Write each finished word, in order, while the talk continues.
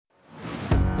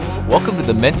Welcome to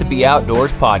the Meant to Be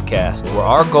Outdoors podcast, where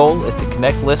our goal is to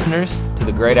connect listeners to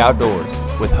the great outdoors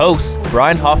with hosts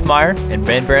Brian Hoffmeyer and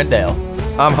Ben Brandell.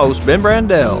 I'm host Ben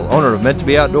Brandell, owner of Meant to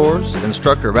Be Outdoors,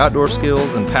 instructor of outdoor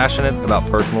skills, and passionate about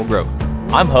personal growth.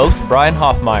 I'm host Brian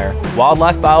Hoffmeyer,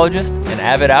 wildlife biologist and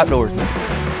avid outdoorsman.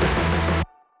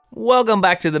 Welcome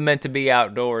back to the Meant to Be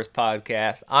Outdoors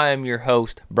podcast. I am your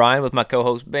host, Brian, with my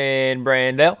co-host Ben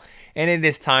Brandell, and it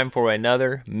is time for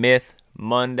another Myth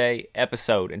Monday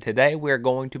episode. And today we're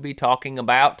going to be talking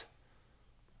about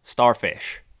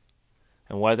starfish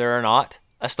and whether or not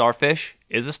a starfish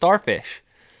is a starfish.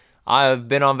 I've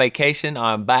been on vacation.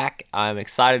 I'm back. I'm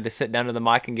excited to sit down to the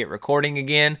mic and get recording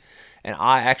again. And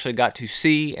I actually got to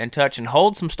see and touch and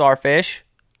hold some starfish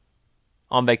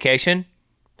on vacation.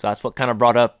 So that's what kind of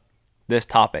brought up this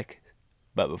topic.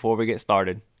 But before we get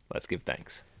started, let's give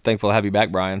thanks. Thankful to have you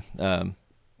back, Brian.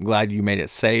 Glad you made it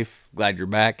safe. Glad you're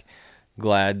back.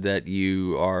 Glad that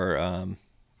you are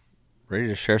ready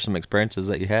to share some experiences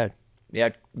that you had. Yeah,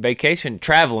 vacation,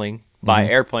 traveling by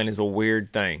airplane is a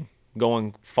weird thing.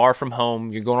 Going far from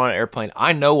home, you're going on an airplane.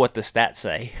 I know what the stats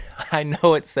say. I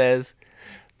know it says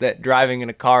that driving in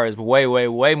a car is way, way,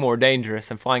 way more dangerous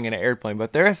than flying in an airplane.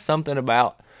 But there is something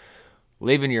about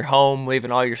leaving your home,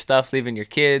 leaving all your stuff, leaving your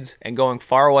kids, and going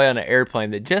far away on an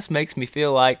airplane that just makes me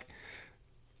feel like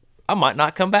I might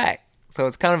not come back. So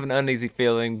it's kind of an uneasy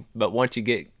feeling, but once you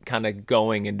get kind of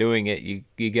going and doing it,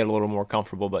 you get a little more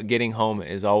comfortable. But getting home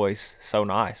is always so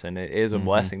nice, and it is a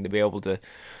blessing to be able to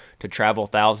travel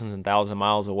thousands and thousands of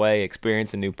miles away,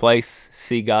 experience a new place,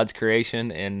 see God's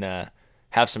creation, and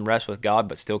have some rest with God,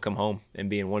 but still come home and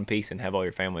be in one piece and have all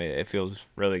your family. It feels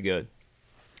really good.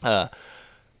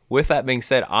 With that being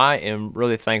said, I am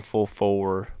really thankful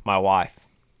for my wife.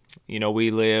 You know,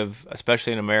 we live,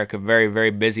 especially in America, very,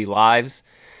 very busy lives.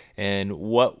 And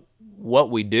what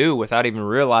we do without even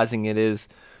realizing it is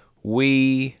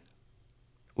we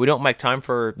don't make time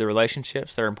for the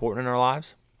relationships that are important in our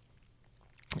lives.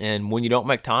 And when you don't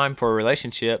make time for a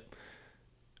relationship,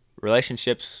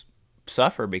 relationships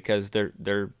suffer because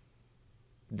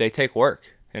they take work.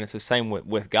 And it's the same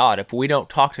with God. If we don't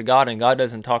talk to God and God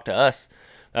doesn't talk to us,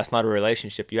 that's not a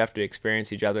relationship. You have to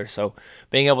experience each other. So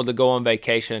being able to go on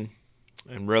vacation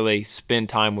and really spend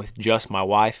time with just my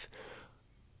wife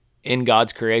in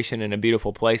God's creation in a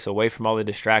beautiful place away from all the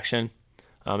distraction,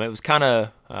 it was kind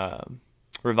of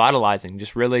revitalizing,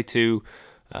 just really to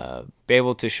be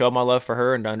able to show my love for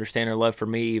her and to understand her love for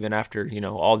me, even after, you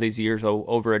know, all these years,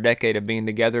 over a decade of being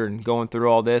together and going through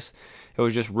all this. It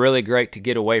was just really great to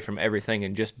get away from everything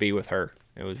and just be with her.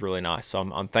 It was really nice. So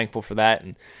I'm thankful for that.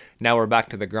 And now we're back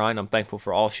to the grind. I'm thankful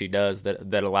for all she does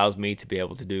that allows me to be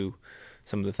able to do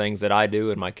some of the things that I do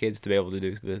and my kids to be able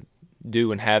to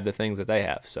do and have the things that they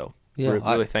have. So we're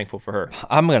really thankful for her.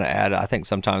 I'm going to add, I think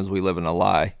sometimes we live in a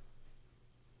lie.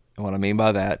 And what I mean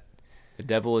by that, the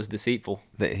devil is deceitful.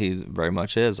 That he very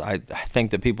much is. I think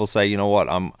that people say, you know what,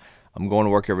 I'm going to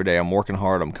work every day. I'm working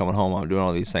hard. I'm coming home. I'm doing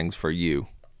all these things for you,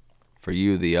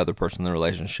 the other person in the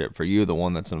relationship, for you, the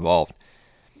one that's involved.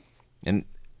 And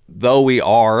though we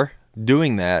are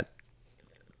doing that,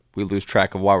 we lose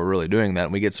track of why we're really doing that.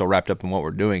 And we get so wrapped up in what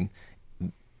we're doing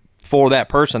for that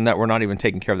person that we're not even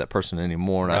taking care of that person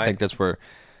anymore. And right. I think that's where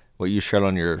what you shared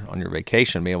on your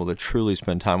vacation, being able to truly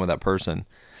spend time with that person,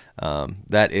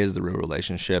 that is the real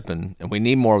relationship. And we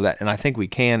need more of that. And I think we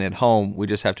can at home. We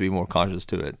just have to be more conscious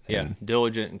to it. Yeah,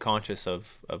 diligent and conscious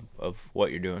of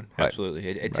what you're doing. Right. Absolutely.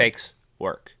 It takes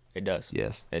work. It does.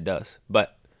 Yes. It does.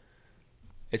 But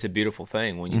it's a beautiful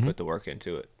thing when you put the work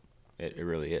into it. It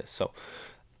really is. So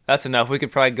that's enough. We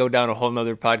could probably go down a whole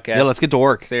nother podcast. Yeah, let's get to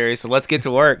work. Series. So let's get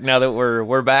to work now that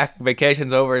we're back.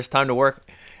 Vacation's over. It's time to work.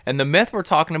 And the myth we're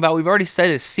talking about, we've already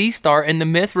said, is sea star. And the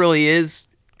myth really is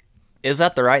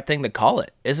that the right thing to call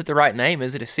it? Is it the right name?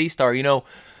 Is it a sea star? You know,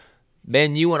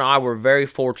 Ben, you and I were very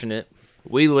fortunate.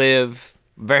 We live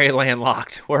very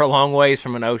landlocked. We're a long ways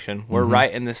from an ocean. We're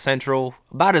right in the central,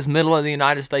 about as middle of the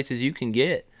United States as you can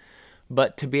get.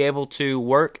 But to be able to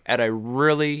work at a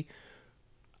really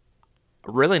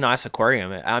nice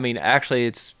aquarium. I mean, actually,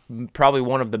 it's probably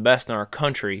one of the best in our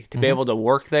country to be able to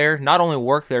work there, not only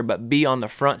work there, but be on the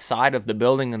front side of the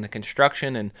building and the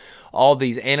construction and all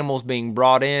these animals being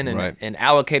brought in and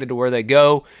allocated to where they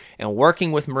go, and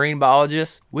working with marine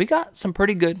biologists. We got some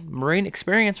pretty good marine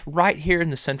experience right here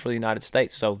in the central United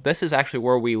States. So this is actually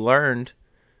where we learned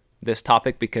this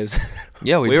topic because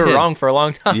we were wrong for a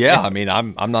long time. Yeah, I mean,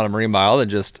 I'm not a marine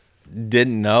biologist,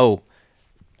 didn't know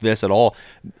this at all.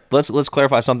 Let's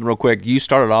clarify something real quick. You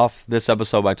started off this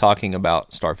episode by talking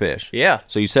about starfish. Yeah.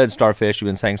 So you said starfish, you've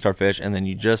been saying starfish, and then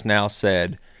you just now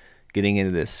said getting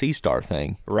into this sea star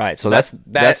thing. Right. So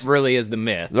that really is the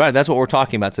myth. Right. That's what we're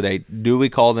talking about today. Do we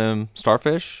call them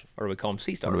starfish? Or do we call them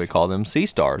sea stars? Or do we call them sea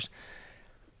stars?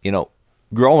 You know,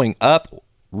 growing up,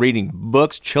 reading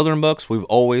books, children books, we've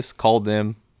always called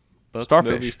them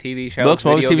starfish. Movies, TV shows, books,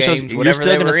 movies, TV shows. You're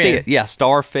still going to see it. Yeah,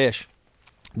 starfish.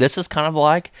 This is kind of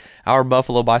like our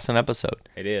buffalo bison episode.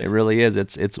 It is. It really is.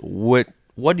 It's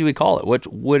what do we call it?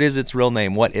 What is its real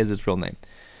name? What is its real name?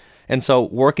 And so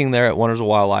working there at Wonders of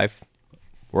Wildlife,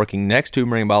 working next to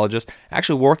marine biologists,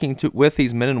 actually working with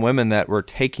these men and women that were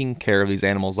taking care of these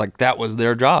animals, like that was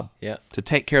their job. Yeah. To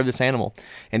take care of this animal.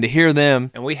 And to hear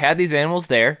them. And we had these animals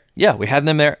there. Yeah, we had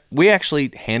them there. We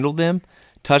actually handled them,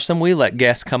 touched them. We let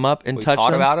guests come up and touch them.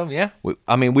 We taught about them, yeah.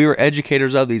 We were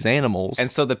educators of these animals.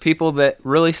 And so the people that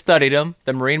really studied them,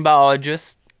 the marine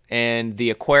biologists and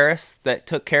the aquarists that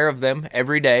took care of them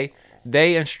every day,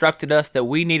 they instructed us that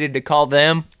we needed to call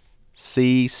them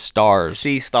sea stars.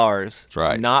 Sea stars. That's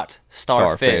right. Not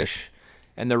starfish.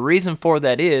 And the reason for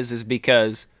that is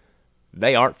because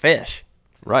they aren't fish.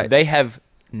 Right. They have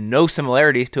no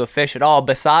similarities to a fish at all,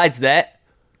 besides that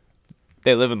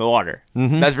they live in the water.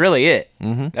 Mm-hmm. That's really it.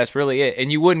 Mm-hmm. That's really it.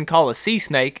 And you wouldn't call a sea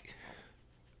snake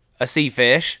a sea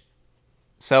fish.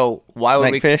 So why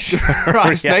would we fish?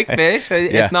 Right, snake fish?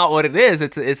 It's not what it is.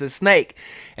 It's a snake,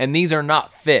 and these are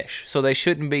not fish, so they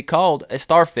shouldn't be called a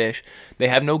starfish. They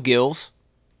have no gills,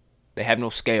 they have no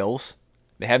scales,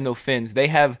 they have no fins, they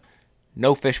have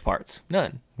no fish parts,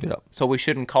 none. Yep. So we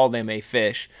shouldn't call them a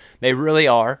fish. They really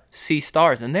are sea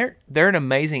stars, and they're an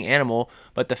amazing animal.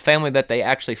 But the family that they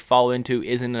actually fall into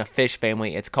isn't a fish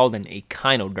family. It's called an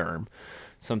echinoderm.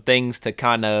 Some things to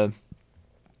kind of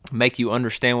make you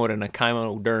understand what an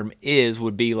echinoderm is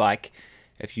would be like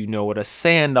if you know what a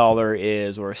sand dollar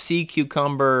is or a sea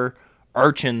cucumber,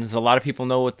 urchins. A lot of people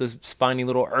know what the spiny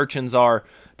little urchins are.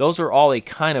 Those are all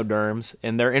echinoderms,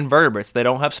 and they're invertebrates. They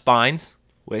don't have spines,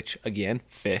 which, again,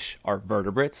 fish are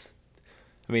vertebrates.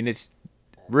 I mean, it's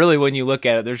really, when you look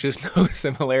at it, there's just no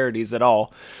similarities at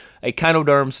all.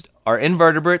 Echinoderms are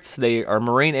invertebrates. They are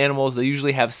marine animals. They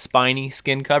usually have spiny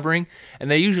skin covering,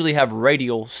 and they usually have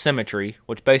radial symmetry,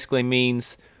 which basically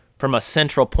means from a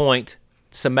central point,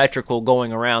 symmetrical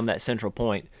going around that central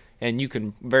point. And you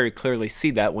can very clearly see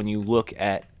that when you look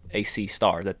at a sea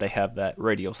star, that they have that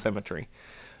radial symmetry.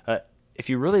 If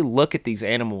you really look at these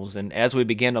animals, and as we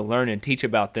began to learn and teach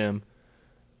about them,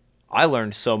 I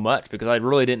learned so much because I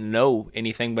really didn't know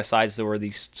anything besides there were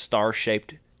these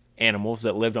star-shaped animals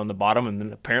that lived on the bottom, and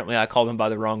then apparently I called them by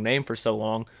the wrong name for so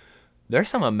long. There's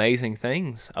some amazing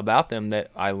things about them that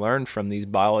I learned from these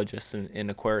biologists and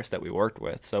aquarists that we worked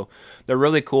with. So they're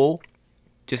really cool.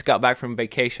 Just got back from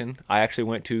vacation. I actually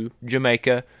went to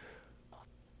Jamaica.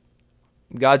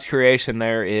 God's creation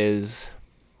there is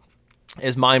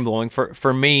mind-blowing.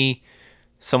 For me,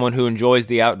 someone who enjoys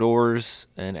the outdoors,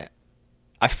 and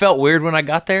I felt weird when I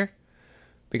got there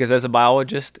because as a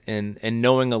biologist and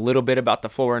knowing a little bit about the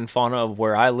flora and fauna of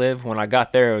where I live, when I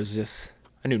got there, it was just,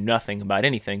 I knew nothing about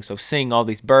anything. So seeing all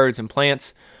these birds and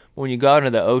plants, when you go out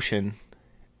into the ocean,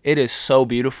 it is so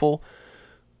beautiful.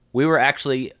 We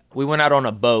went out on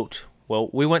a boat. Well,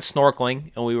 we went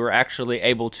snorkeling, and we were actually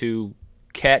able to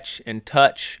catch and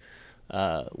touch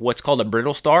what's called a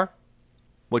brittle star,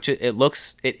 which it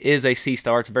is a sea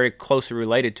star. It's very closely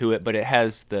related to it, but it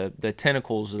has the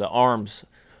tentacles, the arms,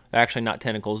 actually not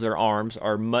tentacles, their arms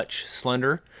are much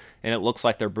slender, and it looks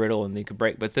like they're brittle and they could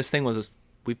break. But this thing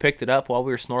we picked it up while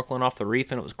we were snorkeling off the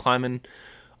reef, and it was climbing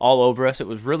all over us. It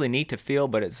was really neat to feel,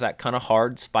 but it's that kind of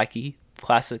hard, spiky,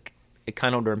 classic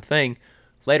echinoderm thing.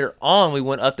 Later on, we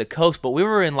went up the coast, but we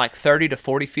were in like 30 to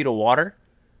 40 feet of water.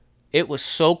 It was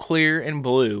so clear and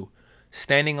blue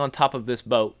standing on top of this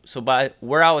boat. So by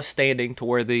where I was standing to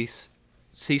where these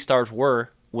sea stars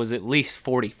were was at least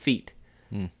 40 feet.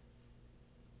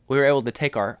 We were able to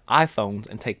take our iPhones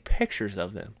and take pictures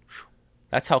of them.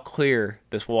 That's how clear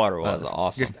this water was. That's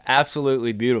awesome. Just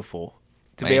absolutely beautiful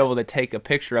to be able to take a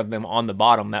picture of them on the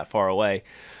bottom that far away.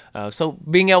 So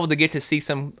being able to get to see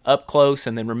some up close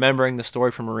and then remembering the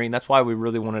story from Marine, that's why we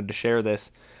really wanted to share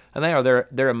this. And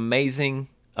they're amazing,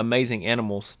 amazing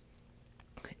animals.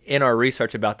 In our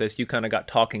research about this, you kind of got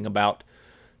talking about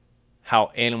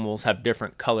how animals have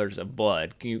different colors of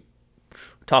blood. Can you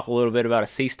talk a little bit about a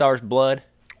sea star's blood?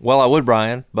 Well, I would,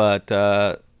 Brian, but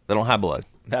they don't have blood.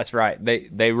 That's right.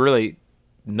 They really,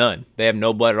 none. They have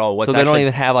no blood at all. So they don't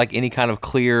even have like any kind of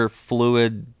clear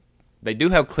fluid. They do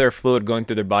have clear fluid going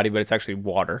through their body, but it's actually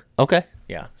water. Okay.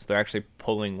 Yeah, so they're actually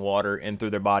pulling water in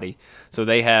through their body. So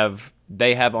they have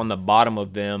on the bottom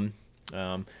of them,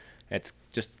 it's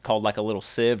just called like a little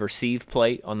sieve or sieve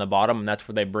plate on the bottom, and that's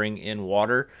where they bring in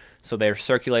water. So they're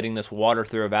circulating this water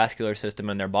through a vascular system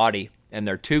in their body, and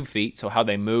their tube feet, so how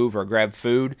they move or grab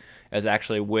food, is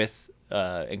actually with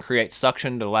and create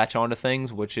suction to latch onto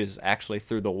things, which is actually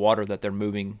through the water that they're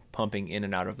moving, pumping in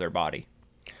and out of their body.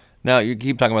 Now, you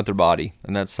keep talking about their body,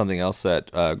 and that's something else that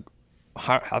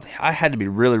I had to be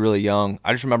really, really young.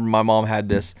 I just remember my mom had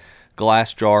this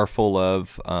glass jar full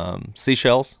of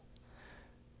seashells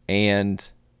and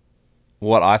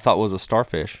what I thought was a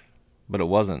starfish, but it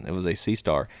wasn't. It was a sea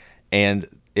star. And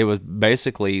it was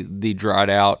basically the dried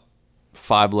out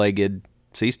 5-legged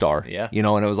sea star. Yeah.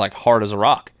 And it was like hard as a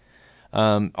rock.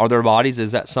 Are their bodies,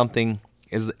 is that something,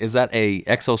 is that a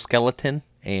exoskeleton?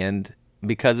 And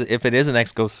because if it is an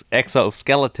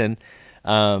exoskeleton,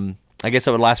 I guess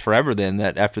it would last forever then,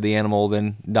 that after the animal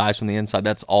then dies from the inside,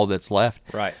 that's all that's left.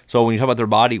 Right. So when you talk about their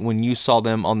body, when you saw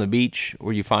them on the beach,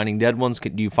 were you finding dead ones?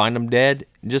 Do you find them dead,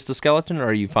 just the skeleton, or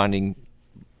are you finding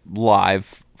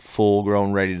live,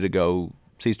 full-grown, ready-to-go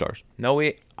sea stars? No,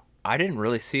 I didn't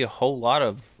really see a whole lot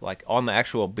of, like, on the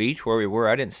actual beach where we were,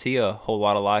 I didn't see a whole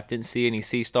lot of life, didn't see any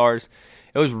sea stars.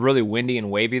 It was really windy and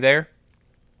wavy there,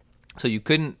 so you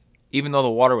couldn't, even though the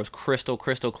water was crystal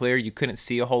clear, you couldn't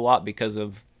see a whole lot because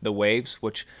of the waves,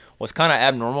 which was kind of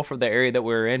abnormal for the area that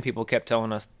we were in. People kept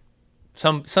telling us,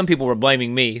 some people were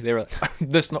blaming me. They were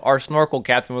our snorkel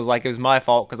captain was like, it was my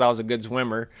fault because I was a good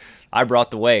swimmer. I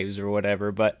brought the waves or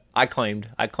whatever, but I claimed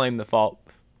the fault.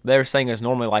 They were saying it's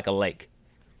normally like a lake,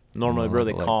 normally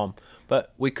really calm,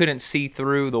 but we couldn't see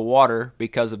through the water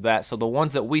because of that. So the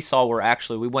ones that we saw were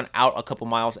actually, we went out a couple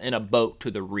miles in a boat to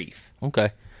the reef.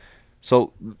 Okay.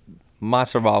 So my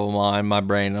survival mind, my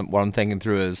brain, what I'm thinking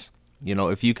through is,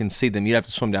 if you can see them, you have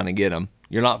to swim down and get them.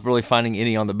 You're not really finding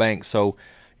any on the bank, so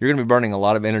you're going to be burning a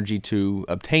lot of energy to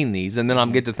obtain these. And then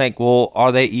I'm get to think, well,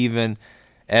 are they even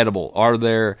edible? Are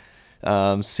there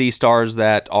sea stars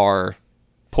that are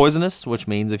poisonous, which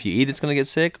means if you eat it's going to get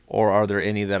sick, or are there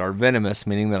any that are venomous,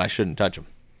 meaning that I shouldn't touch them?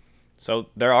 So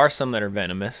there are some that are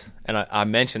venomous, and I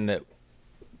mentioned that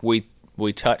we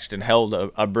touched and held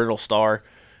a brittle star.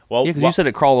 Well, Yeah, because you said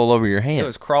it crawled all over your hand. It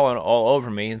was crawling all over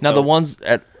me. And Now, so, the ones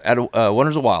at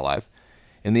Wonders of Wildlife,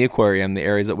 in the aquarium, the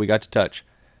areas that we got to touch,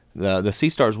 the sea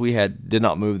stars we had did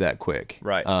not move that quick.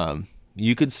 Right.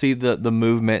 You could see the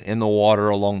movement in the water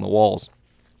along the walls,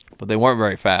 but they weren't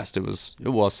very fast. It was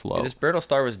slow. This brittle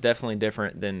star was definitely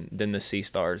different than the sea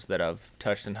stars that I've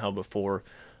touched and held before.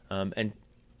 And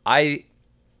I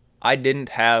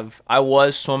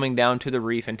was swimming down to the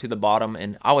reef and to the bottom,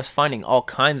 and I was finding all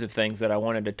kinds of things that I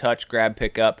wanted to touch, grab,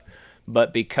 pick up,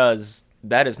 but because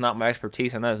that is not my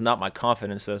expertise and that is not my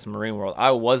confidence in this marine world,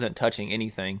 I wasn't touching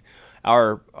anything.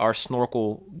 Our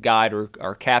snorkel guide or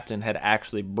our captain had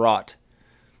actually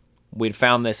we'd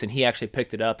found this, and he actually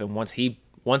picked it up, and once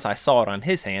I saw it on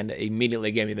his hand, it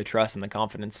immediately gave me the trust and the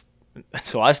confidence.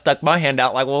 So I stuck my hand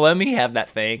out like, well, let me have that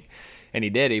thing. And he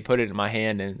did. He put it in my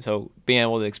hand, and so being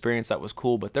able to experience that was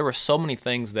cool. But there were so many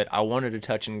things that I wanted to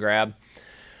touch and grab.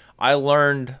 I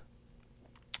learned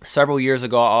several years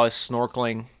ago, I was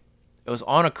snorkeling. It was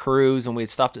on a cruise, and we had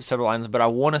stopped at several islands, but I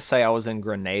want to say I was in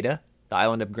Grenada, the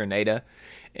island of Grenada,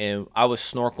 and I was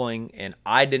snorkeling, and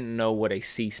I didn't know what a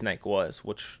sea snake was,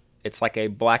 which it's like a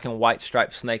black and white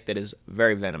striped snake that is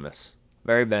very venomous.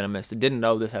 Very venomous. I didn't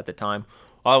know this at the time.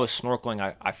 While I was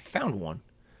snorkeling, I found one.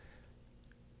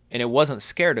 And it wasn't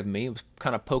scared of me. It was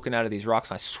kind of poking out of these rocks.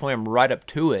 I swam right up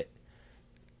to it.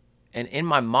 And in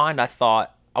my mind, I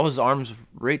thought, I was arm's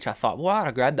reach. I thought, well, I ought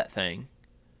to grab that thing.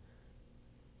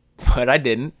 But I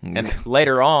didn't. And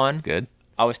later on, That's good.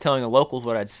 I was telling the locals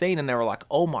what I'd seen, and they were like,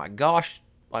 oh my gosh.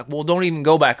 Like, well, don't even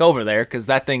go back over there because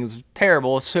that thing's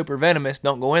terrible. It's super venomous.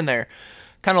 Don't go in there.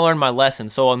 Kind of learned my lesson.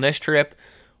 So on this trip,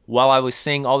 while I was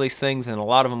seeing all these things, and a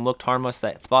lot of them looked harmless,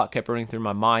 that thought kept running through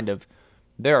my mind of,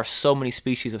 there are so many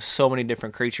species of so many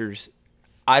different creatures.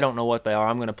 I don't know what they are.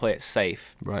 I'm going to play it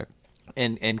safe. Right.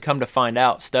 And come to find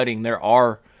out, studying, there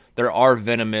are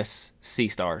venomous sea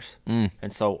stars. And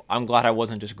so I'm glad I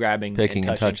wasn't just grabbing Picking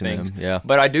and touching them, things. yeah.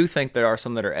 But I do think there are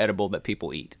some that are edible that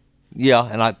people eat. Yeah,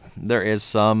 and there is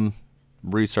some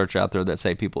research out there that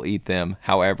say people eat them.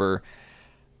 However,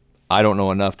 I don't know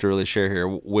enough to really share here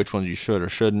which ones you should or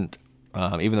shouldn't.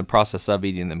 Even the process of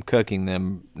eating them, cooking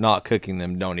them, not cooking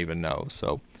them, don't even know.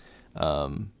 So,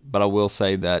 but I will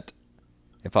say that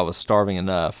if I was starving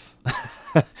enough,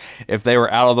 if they were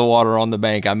out of the water on the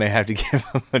bank, I may have to give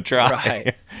them a try.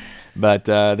 Right. But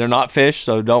they're not fish,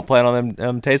 so don't plan on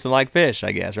them tasting like fish,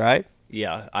 I guess, right?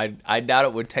 Yeah, I doubt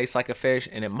it would taste like a fish,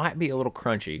 and it might be a little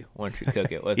crunchy once you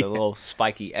cook it with a little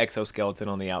spiky exoskeleton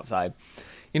on the outside.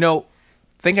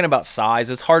 Thinking about size,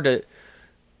 it's hard to...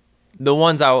 The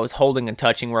ones I was holding and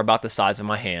touching were about the size of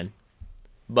my hand.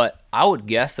 But I would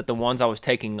guess that the ones I was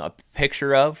taking a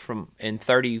picture of from in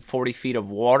 30, 40 feet of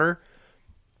water,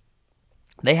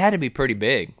 they had to be pretty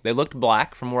big. They looked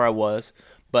black from where I was,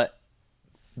 but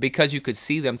because you could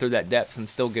see them through that depth and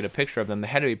still get a picture of them, they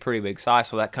had to be pretty big size.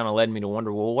 So that kind of led me to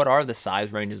wonder, well, what are the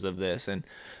size ranges of this? And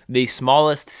the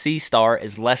smallest sea star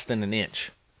is less than an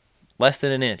inch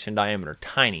in diameter,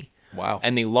 tiny. Wow.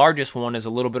 And the largest one is a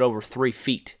little bit over 3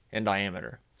 feet in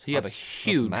diameter. So you have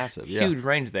a massive, huge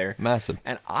range there. Massive.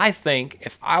 And I think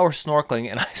if I were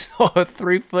snorkeling and I saw a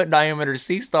 3-foot diameter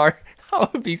sea star, I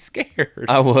would be scared.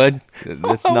 I would.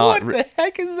 It's not. What the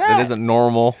heck is that? It isn't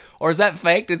normal. Or is that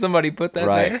fake? Did somebody put that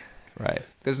there? Right.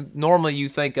 Because normally you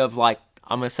think of, like,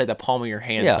 I'm going to say the palm of your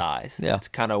hand size. Yeah. That's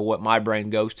kind of what my brain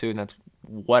goes to, and that's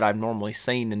what I've normally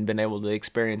seen and been able to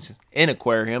experience in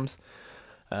aquariums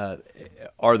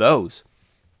are those.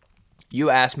 You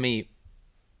asked me,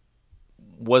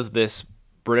 was this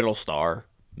brittle star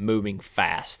moving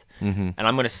fast? Mm-hmm. And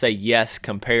I'm going to say yes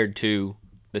compared to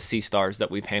the sea stars that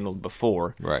we've handled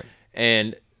before. Right.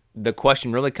 And the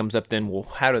question really comes up then, well,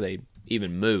 how do they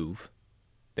even move?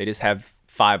 They just have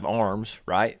 5 arms,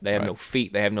 right? They have no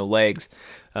feet. They have no legs.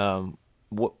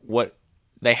 What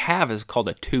they have is called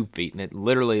a tube feet, and it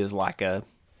literally is like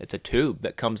it's a tube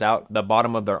that comes out the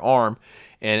bottom of their arm,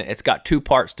 and it's got 2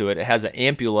 parts to it. It has an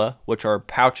ampulla, which are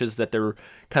pouches that they're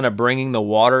kind of bringing the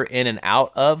water in and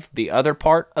out of. The other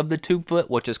part of the tube foot,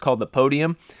 which is called the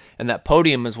podium, and that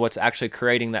podium is what's actually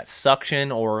creating that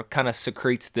suction or kind of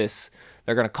secretes this.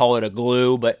 They're going to call it a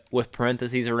glue, but with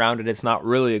parentheses around it, it's not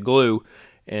really a glue.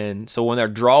 And so when they're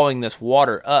drawing this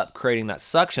water up, creating that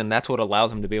suction, that's what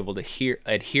allows them to be able to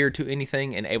adhere to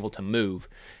anything and able to move.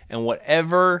 And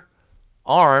whatever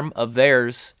arm of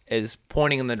theirs is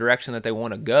pointing in the direction that they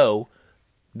want to go,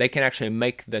 they can actually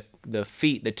make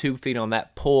the tube feet on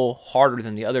that pull harder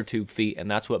than the other tube feet, and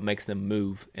that's what makes them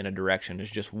move in a direction.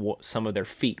 Is just some of their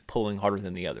feet pulling harder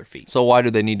than the other feet. So why do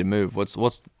they need to move?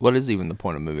 What is even the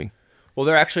point of moving? Well,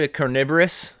 they're actually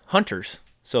carnivorous hunters,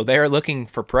 so they are looking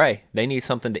for prey. They need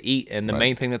something to eat, and the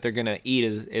main thing that they're going to eat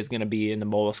is going to be in the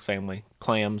mollusk family: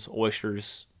 clams,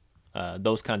 oysters,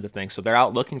 those kinds of things. So they're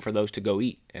out looking for those to go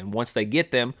eat, and once they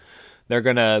get them, they're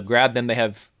going to grab them. They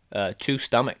have 2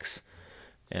 stomachs.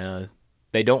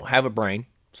 They don't have a brain,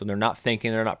 so they're not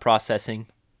thinking, they're not processing.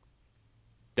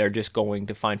 They're just going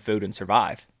to find food and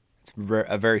survive. It's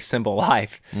a very simple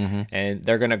life. Mm-hmm. And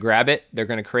they're going to grab it. They're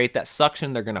going to create that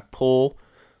suction. They're going to pull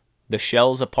the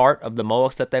shells apart of the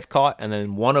mollusks that they've caught, and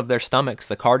then one of their stomachs,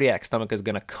 the cardiac stomach, is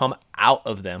going to come out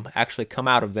of them,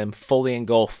 fully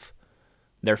engulf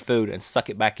their food and suck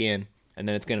it back in, and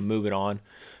then it's going to move it on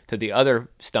to the other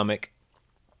stomach.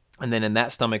 And then in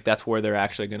that stomach, that's where they're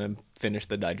actually going to finish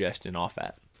the digestion off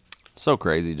at. So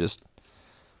crazy, just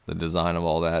the design of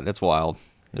all that. It's wild.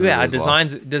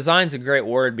 Design's a great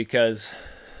word because,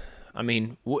 I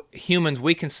mean, humans,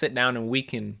 we can sit down and we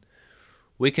can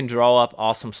draw up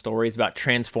awesome stories about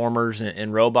transformers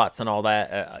and robots and all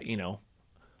that.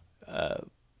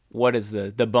 What is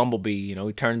the bumblebee?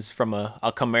 He turns from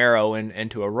a Camaro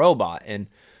into a robot, and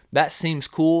that seems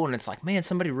cool. And it's like, man,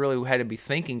 somebody really had to be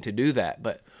thinking to do that.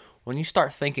 But when you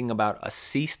start thinking about a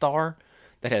sea star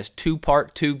that has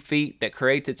 2-part tube feet that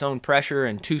creates its own pressure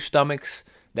and 2 stomachs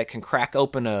that can crack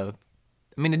open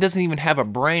it doesn't even have a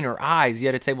brain or eyes,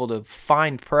 yet it's able to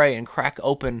find prey and crack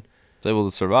open. It's able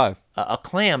to survive. A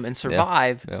clam and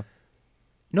survive. Yeah.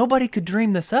 Nobody could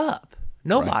dream this up.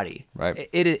 Nobody. Right.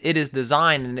 It is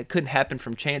designed, and it couldn't happen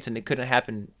from chance, and it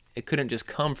couldn't just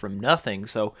come from nothing.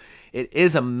 So it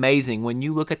is amazing when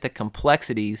you look at the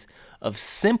complexities of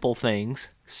simple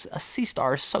things. A sea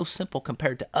star is so simple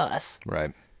compared to us.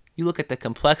 Right. You look at the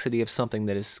complexity of something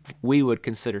that we would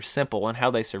consider simple and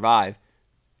how they survive.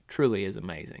 Truly is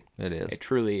amazing. It is. It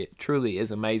truly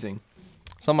is amazing.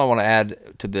 Something I want to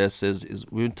add to this is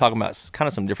we've been talking about kind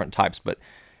of some different types, but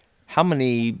how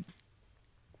many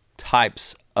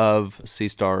types of sea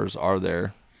stars are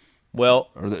there? Well,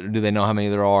 or do they know how many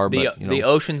there are? The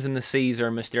oceans and the seas are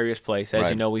a mysterious place. As Right.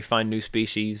 you know, we find new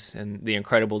species, and the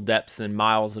incredible depths and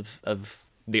miles of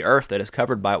the earth that is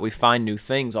covered by it. We find new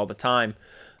things all the time.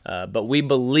 But we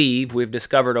believe we've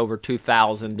discovered over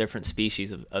 2,000 different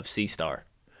species of sea star.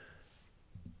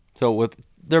 So with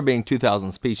there being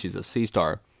 2,000 species of sea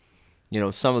star,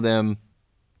 some of them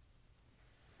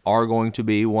are going to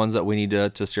be ones that we need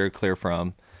to steer clear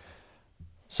from.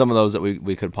 Some of those that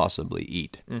we could possibly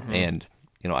eat. Mm-hmm. And,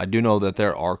 I do know that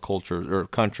there are cultures or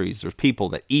countries, there's people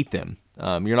that eat them.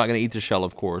 You're not going to eat the shell,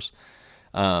 of course.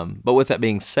 But with that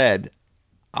being said,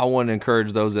 I want to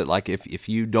encourage those that, like, if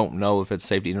you don't know if it's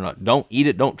safe to eat or not, don't eat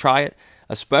it, don't try it,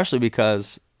 especially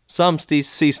because some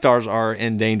sea stars are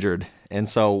endangered, and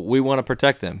so we want to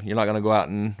protect them. You're not going to go out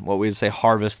and what we would say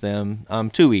harvest them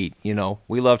to eat.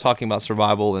 We love talking about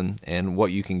survival and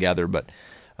what you can gather, but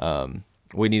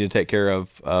we need to take care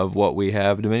of what we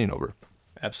have dominion over.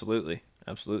 Absolutely,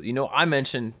 absolutely. I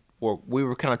mentioned, or we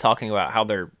were kind of talking about how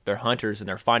they're hunters and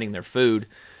they're finding their food.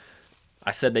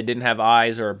 I said they didn't have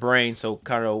eyes or a brain, so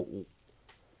kind of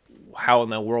how in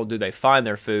the world do they find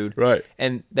their food? Right.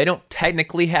 And they don't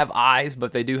technically have eyes,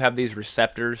 but they do have these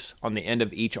receptors on the end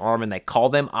of each arm, and they call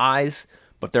them eyes,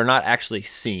 but they're not actually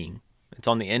seeing. It's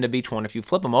on the end of each one. If you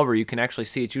flip them over, you can actually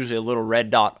see it's usually a little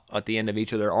red dot at the end of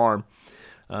each of their arm.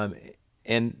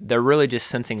 And they're really just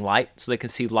sensing light, so they can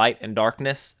see light and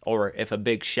darkness, or if a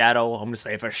big shadow, I'm going to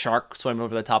say if a shark swam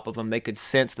over the top of them, they could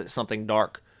sense that something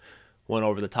dark went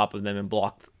over the top of them and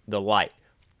blocked the light.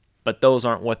 But those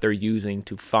aren't what they're using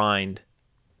to find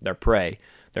their prey.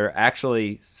 They're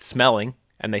actually smelling,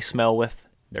 and they smell with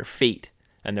their feet.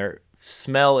 And their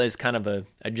smell is kind of a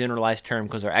generalized term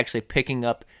because they're actually picking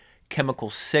up chemical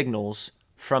signals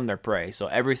from their prey. So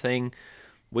everything,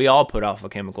 we all put off a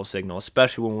chemical signal,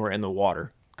 especially when we're in the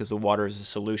water, because the water is a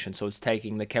solution. So it's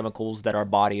taking the chemicals that our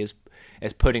body is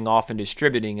putting off and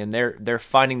distributing, and they're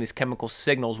finding these chemical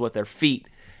signals with their feet,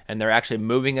 and they're actually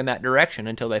moving in that direction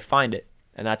until they find it.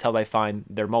 And that's how they find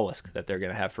their mollusk that they're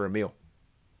going to have for a meal.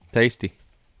 Tasty.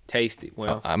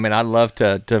 Well, I mean, I'd love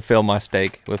to fill my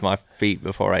steak with my feet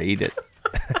before I eat it.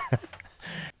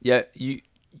 Yeah,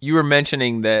 you were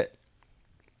mentioning that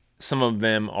some of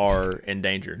them are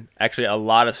endangered. Actually, a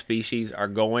lot of species are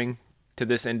going to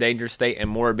this endangered state, and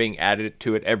more are being added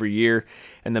to it every year.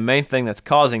 And the main thing that's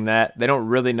causing that, they don't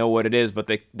really know what it is,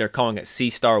 but they're calling it sea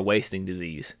star wasting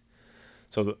disease.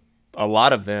 So a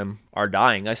lot of them are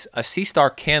dying. A sea star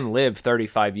can live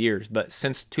 35 years, but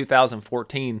since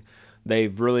 2014,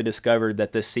 they've really discovered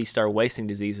that this sea star wasting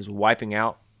disease is wiping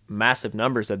out massive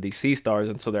numbers of these sea stars,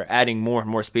 and so they're adding more and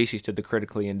more species to the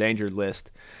critically endangered list.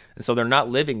 And so they're not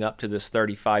living up to this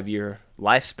 35-year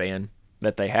lifespan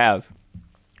that they have.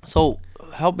 So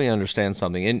help me understand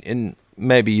something, and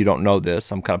maybe you don't know this,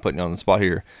 I'm kind of putting you on the spot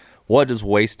here. What does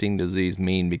wasting disease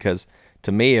mean? Because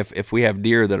to me, if we have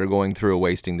deer that are going through a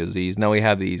wasting disease, now we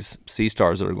have these sea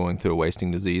stars that are going through a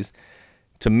wasting disease.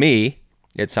 To me,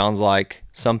 it sounds like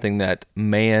something that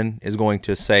man is going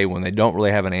to say when they don't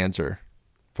really have an answer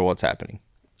for what's happening.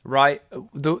 Right.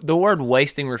 The word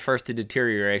wasting refers to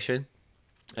deterioration.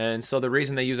 And so the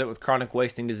reason they use it with chronic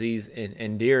wasting disease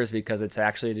in deer is because it's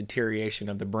actually a deterioration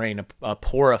of the brain, a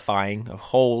porifying of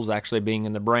holes actually being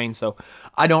in the brain. So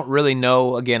I don't really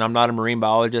know, again, I'm not a marine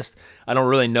biologist, I don't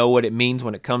really know what it means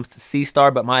when it comes to sea star,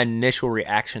 but my initial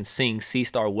reaction seeing sea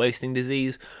star wasting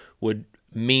disease would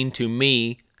mean to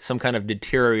me some kind of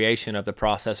deterioration of the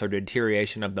process or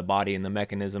deterioration of the body and the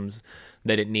mechanisms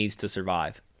that it needs to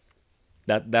survive.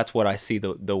 That's what I see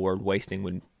the word wasting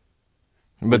would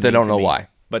But they don't know why.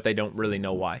 But they don't really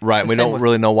know why. Right. We don't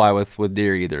really know why with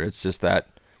deer either. It's just that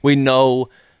we know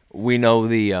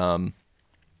the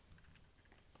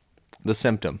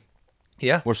symptom.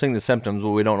 Yeah. We're seeing the symptoms, but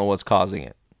we don't know what's causing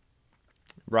it.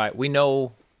 Right. We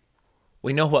know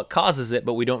what causes it,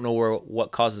 but we don't know where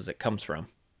what causes it comes from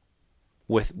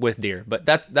with deer. But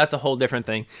that's a whole different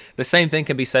thing. The same thing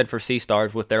can be said for sea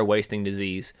stars with their wasting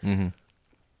disease. Mm-hmm.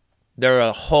 There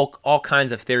are all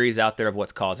kinds of theories out there of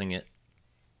what's causing it.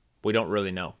 We don't really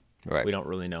know. Right. We don't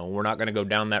really know. We're not going to go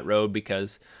down that road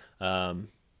because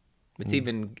it's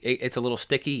a little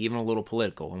sticky, even a little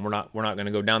political, and we're not going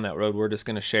to go down that road. We're just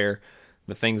going to share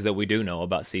the things that we do know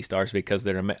about sea stars because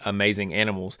they're amazing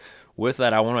animals. With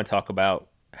that, I want to talk about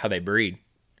how they breed,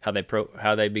 how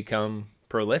they become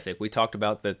prolific. We talked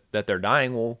about that they're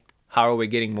dying. Well, how are we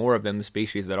getting more of them, the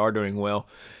species that are doing well?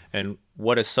 And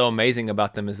what is so amazing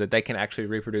about them is that they can actually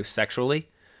reproduce sexually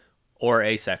or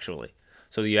asexually.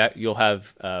 So you'll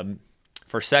have,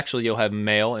 for sexual, you'll have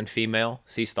male and female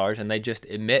sea stars, and they just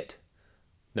emit.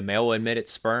 The male will emit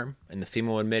its sperm, and the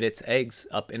female will emit its eggs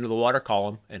up into the water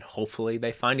column, and hopefully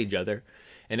they find each other.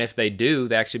 And if they do,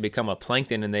 they actually become a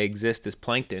plankton, and they exist as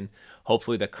plankton.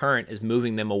 Hopefully the current is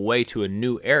moving them away to a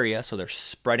new area, so they're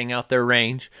spreading out their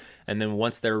range. And then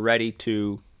once they're ready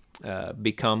to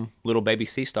become little baby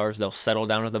sea stars, they'll settle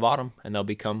down at the bottom, and they'll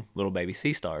become little baby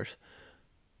sea stars.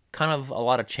 Kind of a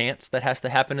lot of chance that has to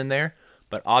happen in there,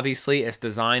 but obviously it's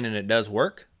designed and it does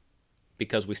work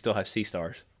because we still have sea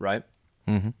stars, right?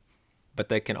 Mm-hmm. But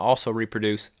they can also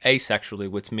reproduce asexually,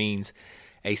 which means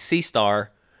a sea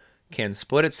star can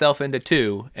split itself into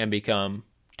two and become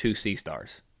two sea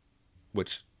stars,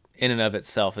 which in and of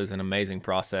itself is an amazing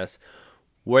process.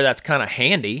 Where that's kind of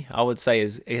handy, I would say,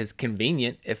 is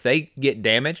convenient. If they get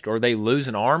damaged or they lose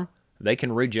an arm, they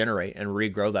can regenerate and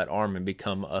regrow that arm and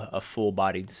become a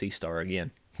full-bodied sea star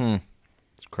again.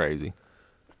 It's crazy.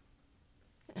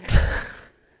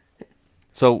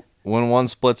 So when one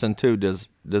splits in two, does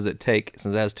it take,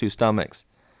 since it has two stomachs,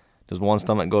 does one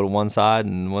stomach go to one side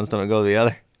and one stomach go to the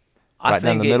other? I Right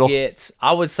down think the middle?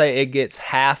 I would say it gets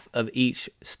half of each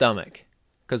stomach,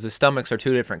 because the stomachs are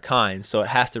two different kinds, so it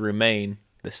has to remain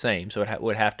the same. So it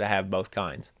would have to have both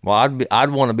kinds. Well,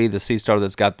 I'd want to be the sea star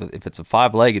that's got if it's a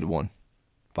 5-legged one,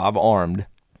 5-armed.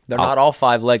 They're not all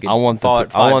 5-legged. I want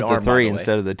the 3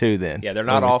 instead of the 2 then. Yeah, they're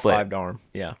not all 5-armed.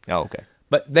 Yeah. Oh, okay.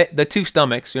 But the two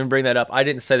stomachs, you bring that up, I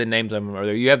didn't say the names of them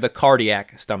earlier. You have the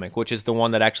cardiac stomach, which is the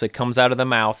one that actually comes out of the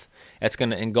mouth. It's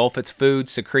going to engulf its food,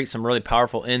 secrete some really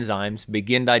powerful enzymes,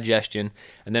 begin digestion,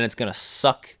 and then it's going to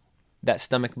suck that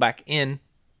stomach back in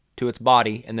to its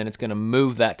body, and then it's going to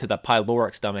move that to the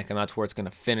pyloric stomach, and that's where it's going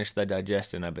to finish the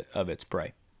digestion of its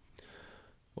prey.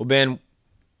 Well, Ben,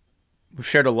 we've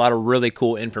shared a lot of really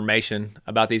cool information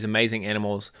about these amazing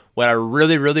animals. What I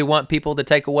really, really want people to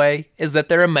take away is that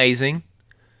they're amazing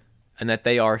and that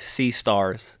they are sea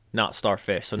stars, not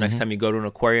starfish. So next time you go to an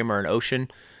aquarium or an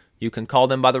ocean, you can call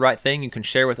them by the right thing. You can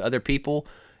share with other people.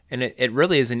 And it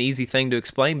really is an easy thing to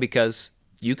explain, because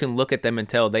you can look at them and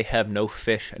tell they have no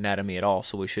fish anatomy at all,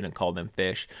 so we shouldn't call them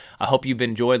fish. I hope you've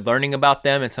enjoyed learning about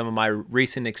them and some of my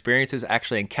recent experiences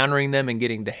actually encountering them and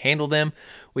getting to handle them.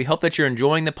 We hope that you're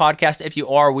enjoying the podcast. If you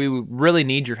are, we really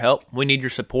need your help. We need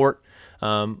your support.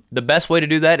 The best way to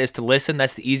do that is to listen.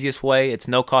 That's the easiest way. It's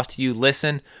no cost to you.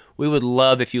 Listen. We would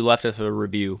love if you left us a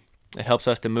review. It helps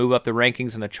us to move up the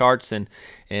rankings and the charts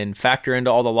and factor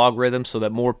into all the logarithms so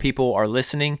that more people are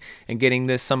listening and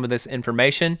getting some of this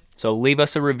information. So leave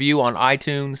us a review on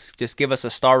iTunes. Just give us a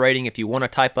star rating if you want to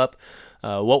type up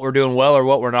what we're doing well or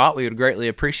what we're not. We would greatly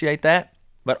appreciate that.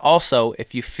 But also,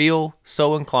 if you feel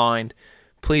so inclined,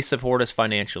 please support us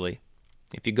financially.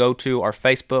 If you go to our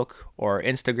Facebook or our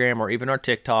Instagram or even our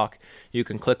TikTok, you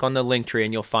can click on the link tree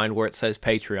and you'll find where it says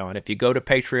Patreon. If you go to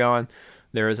Patreon,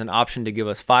 there is an option to give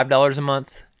us $5 a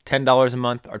month, $10 a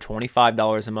month, or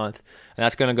 $25 a month, and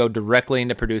that's going to go directly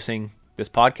into producing this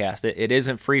podcast. It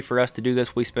isn't free for us to do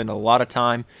this. We spend a lot of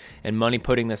time and money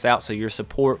putting this out, so your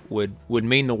support would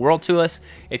mean the world to us.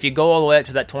 If you go all the way up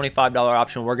to that $25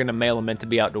 option, we're going to mail a Meant to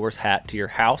Be Outdoors hat to your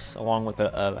house, along with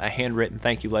a handwritten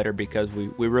thank you letter, because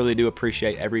we really do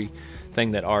appreciate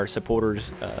everything that our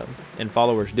supporters and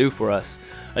followers do for us.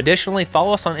 Additionally,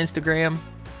 follow us on Instagram,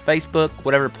 Facebook,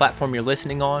 whatever platform you're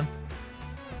listening on.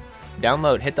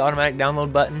 Hit the automatic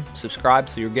download button, subscribe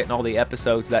so you're getting all the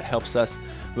episodes. That helps us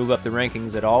move up the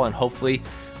rankings at all. And hopefully,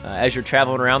 as you're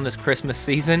traveling around this Christmas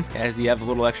season, as you have a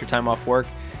little extra time off work,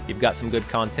 you've got some good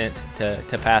content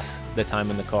to pass the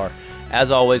time in the car. As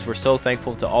always, we're so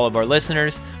thankful to all of our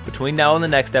listeners. Between now and the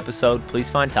next episode, please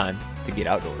find time to get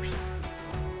outdoors.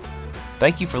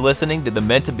 Thank you for listening to the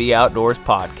Meant to Be Outdoors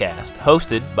podcast,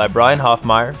 hosted by Brian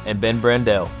Hoffmeyer and Ben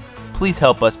Brandell. Please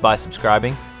help us by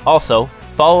subscribing. Also,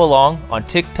 follow along on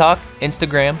TikTok,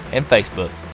 Instagram, and Facebook.